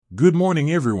Good morning,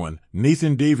 everyone.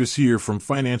 Nathan Davis here from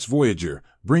Finance Voyager,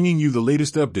 bringing you the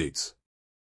latest updates.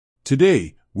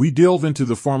 Today, we delve into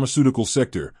the pharmaceutical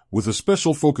sector, with a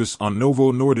special focus on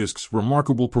Novo Nordisk's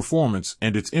remarkable performance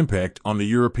and its impact on the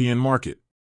European market.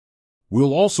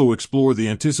 We'll also explore the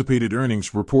anticipated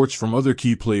earnings reports from other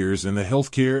key players in the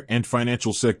healthcare and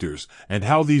financial sectors, and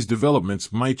how these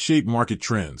developments might shape market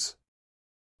trends.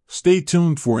 Stay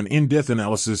tuned for an in-depth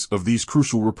analysis of these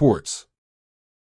crucial reports.